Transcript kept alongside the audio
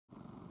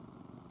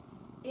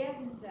It has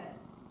been said,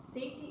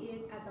 safety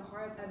is at the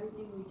heart of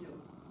everything we do.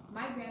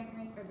 My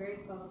grandparents are very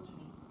special to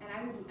me, and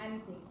I would do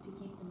anything to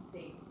keep them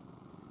safe.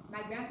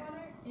 My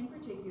grandfather, in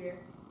particular,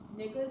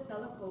 Nicholas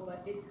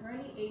Selakova, is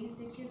currently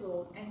 86 years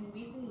old, and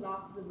he recently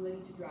lost his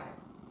ability to drive.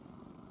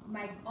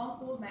 My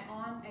uncles, my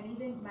aunts, and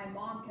even my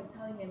mom kept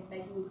telling him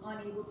that he was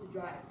unable to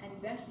drive, and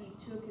eventually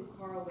took his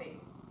car away.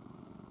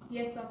 He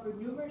has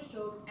suffered numerous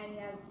strokes, and he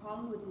has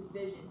problems with his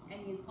vision, and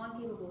he is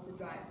incapable to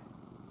drive.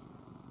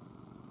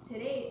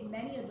 Today,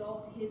 many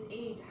adults his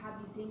age have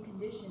these same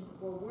conditions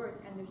or worse,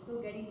 and they're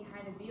still getting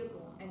behind a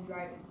vehicle and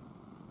driving.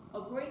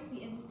 According to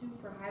the Institute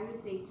for Highway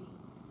Safety,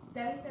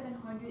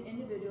 7,700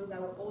 individuals that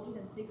were older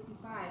than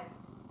 65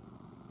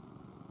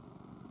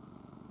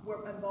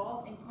 were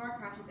involved in car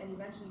crashes and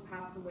eventually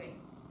passed away.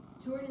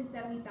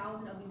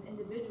 270,000 of these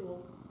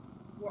individuals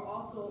were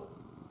also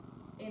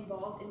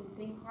involved in the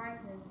same car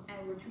accidents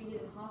and were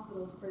treated in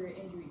hospitals for their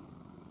injuries.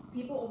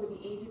 People over the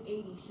age of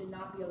 80 should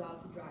not be allowed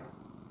to drive.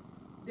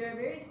 There are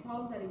various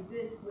problems that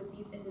exist with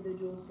these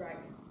individuals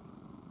driving.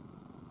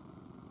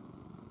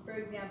 For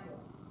example,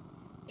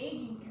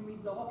 aging can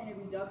result in a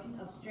reduction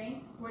of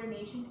strength,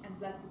 coordination, and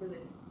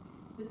flexibility.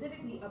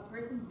 Specifically, a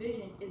person's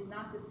vision is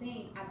not the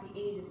same at the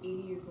age of 80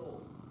 years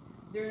old.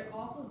 There are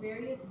also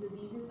various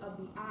diseases of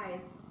the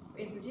eyes,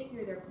 in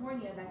particular their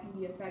cornea, that can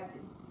be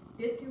affected.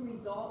 This can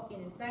result in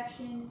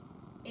infection,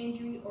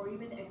 injury, or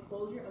even the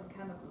exposure of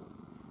chemicals.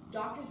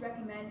 Doctors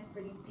recommend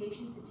for these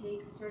patients to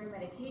take certain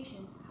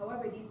medications.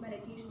 However, these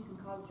medications can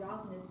cause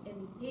drowsiness in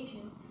these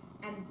patients,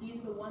 and these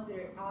are the ones that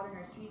are out in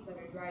our streets that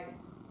are driving.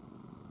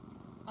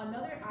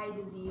 Another eye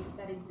disease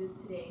that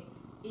exists today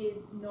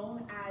is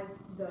known as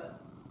the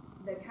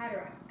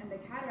cataracts, and the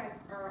cataracts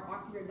are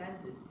ocular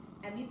lenses,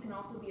 and these can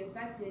also be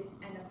affected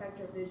and affect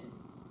our vision.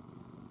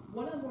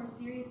 One of the more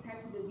serious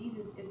types of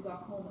diseases is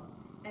glaucoma,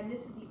 and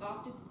this is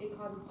it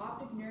causes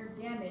optic nerve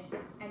damage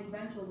and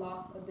eventual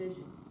loss of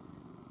vision.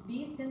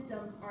 These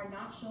symptoms are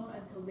not shown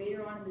until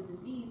later on in the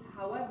disease.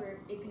 However,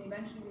 it can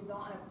eventually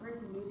result in a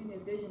person losing their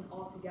vision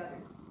altogether.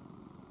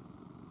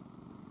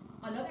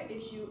 Another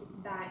issue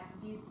that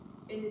these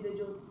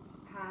individuals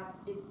have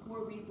is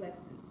poor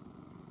reflexes.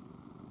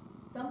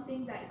 Some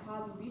things that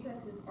cause these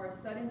reflexes are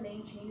sudden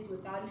lane changes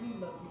without even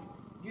looking,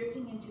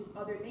 drifting into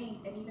other lanes,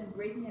 and even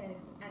braking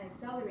and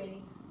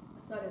accelerating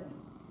suddenly.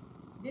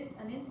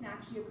 An incident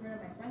actually occurred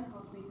at my friend's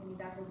house recently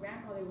that her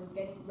grandfather was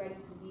getting ready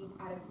to leave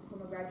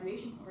from a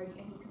graduation party,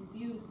 and he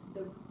confused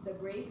the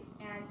brakes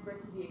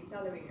versus the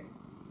accelerator.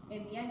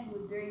 In the end, he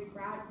was very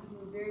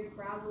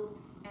frazzled,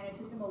 and it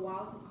took him a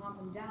while to calm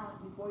him down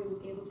before he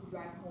was able to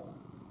drive home.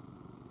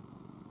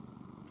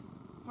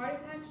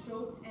 Heart attacks,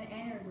 strokes, and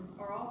aneurysms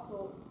are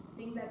also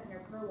things that can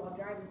occur while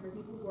driving for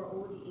people who are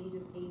over the age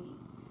of 80.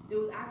 There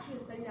was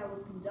actually a study that was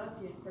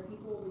conducted for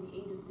people over the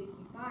age of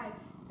 65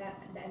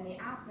 and they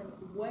asked them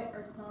what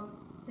are some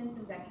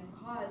symptoms that can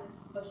cause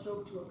a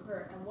stroke to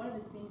occur, and one of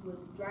these things was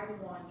driving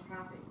while in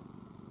traffic.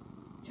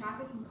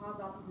 Traffic can cause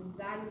lots of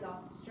anxiety,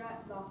 loss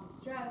of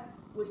stress,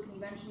 which can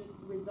eventually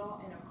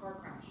result in a car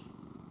crash.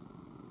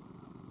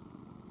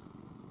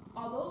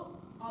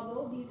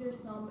 Although these are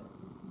some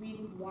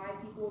reasons why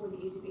people over the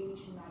age of 80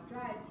 should not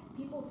drive,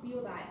 people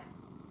feel that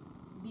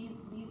these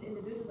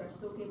individuals are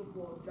still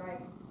capable of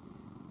driving.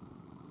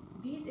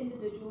 These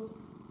individuals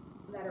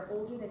that are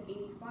older than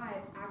 85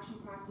 actually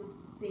practice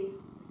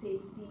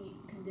safety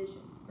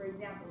conditions. For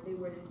example, they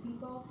wear their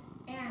seatbelt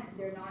and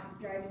they're not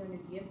driving under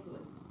the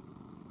influence.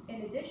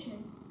 In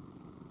addition,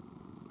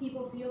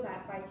 people feel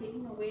that by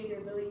taking away their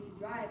ability to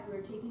drive,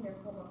 we're taking their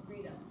form of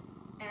freedom.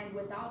 And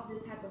without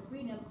this type of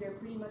freedom, they're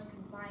pretty much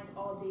confined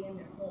all day in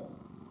their homes.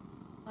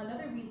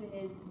 Another reason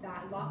is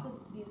that a lot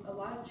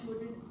of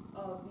children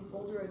of these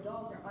older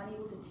adults are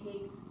unable to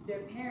take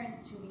their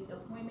parents to these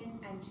appointments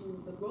and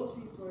to the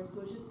grocery stores,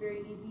 so it's just very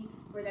easy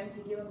for them to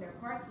give them their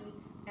car keys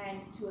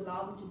and to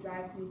allow them to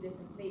drive to these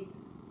different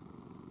places.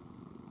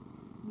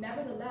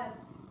 Nevertheless,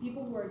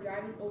 people who are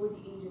driving over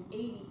the age of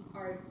 80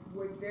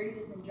 were very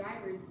different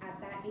drivers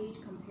at that age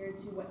compared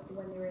to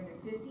when they were in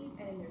their 50s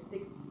and in their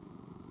 60s.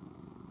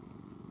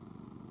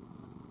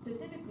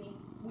 Specifically,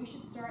 we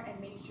should start and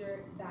make sure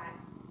that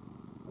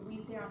we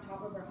stay on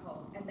top of our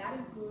health, and that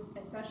includes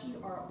especially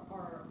our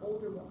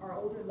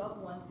older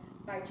loved ones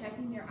by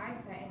checking their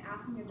eyesight and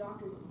asking their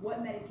doctors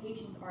what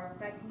medications are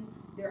affecting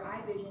their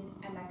eye vision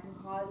and that can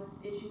cause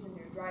issues in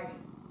their driving.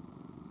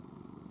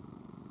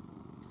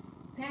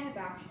 Plan of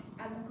action.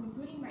 As I'm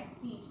concluding my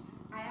speech,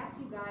 I ask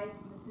you guys,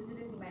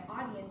 specifically my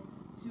audience,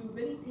 to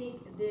really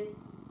take this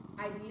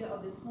idea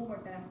of this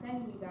homework that I'm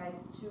sending you guys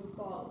to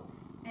follow.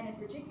 And in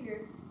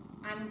particular,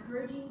 I'm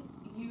encouraging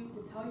you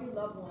to tell your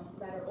loved ones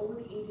that are over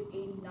the age of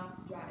 80 not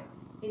to drive.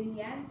 In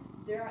the end,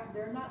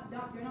 they're not the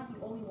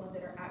only ones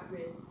that are at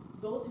risk.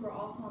 Those who are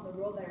also on the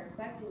road that are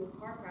affected with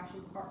car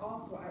crashes are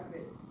also at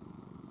risk.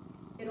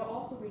 It'll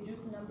also reduce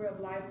the number of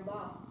lives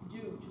lost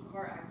due to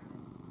car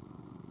accidents.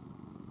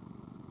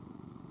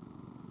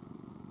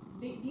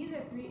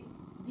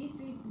 These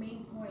three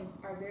main points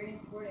are very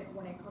important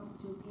when it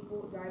comes to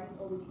people driving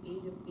over the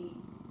age of 80,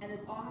 and this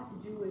all has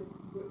to do with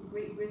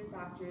great risk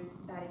factors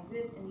that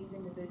exist in these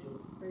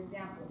individuals. For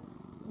example,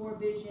 poor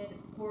vision,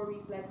 poor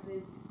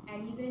reflexes,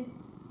 and even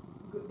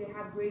they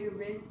have greater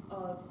risk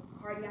of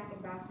cardiac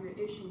and vascular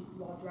issues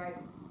while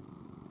driving.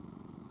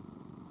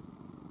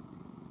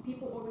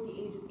 People over the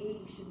age of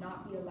 80 should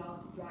not be allowed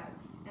to drive,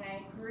 and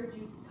I encourage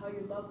you to tell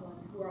your loved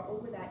ones who are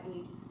over that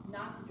age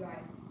not to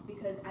drive,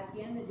 because at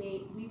the end of the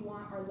day, we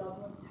want our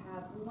loved ones to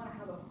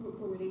have a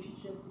fruitful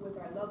relationship with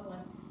our loved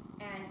ones,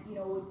 and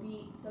it would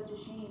be such a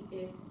shame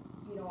if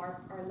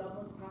our loved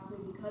ones pass away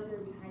because they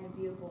were behind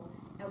a vehicle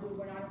and we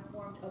were not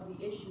informed of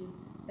the issues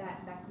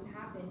that could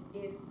happen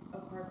if a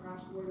car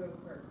crash were to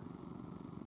occur.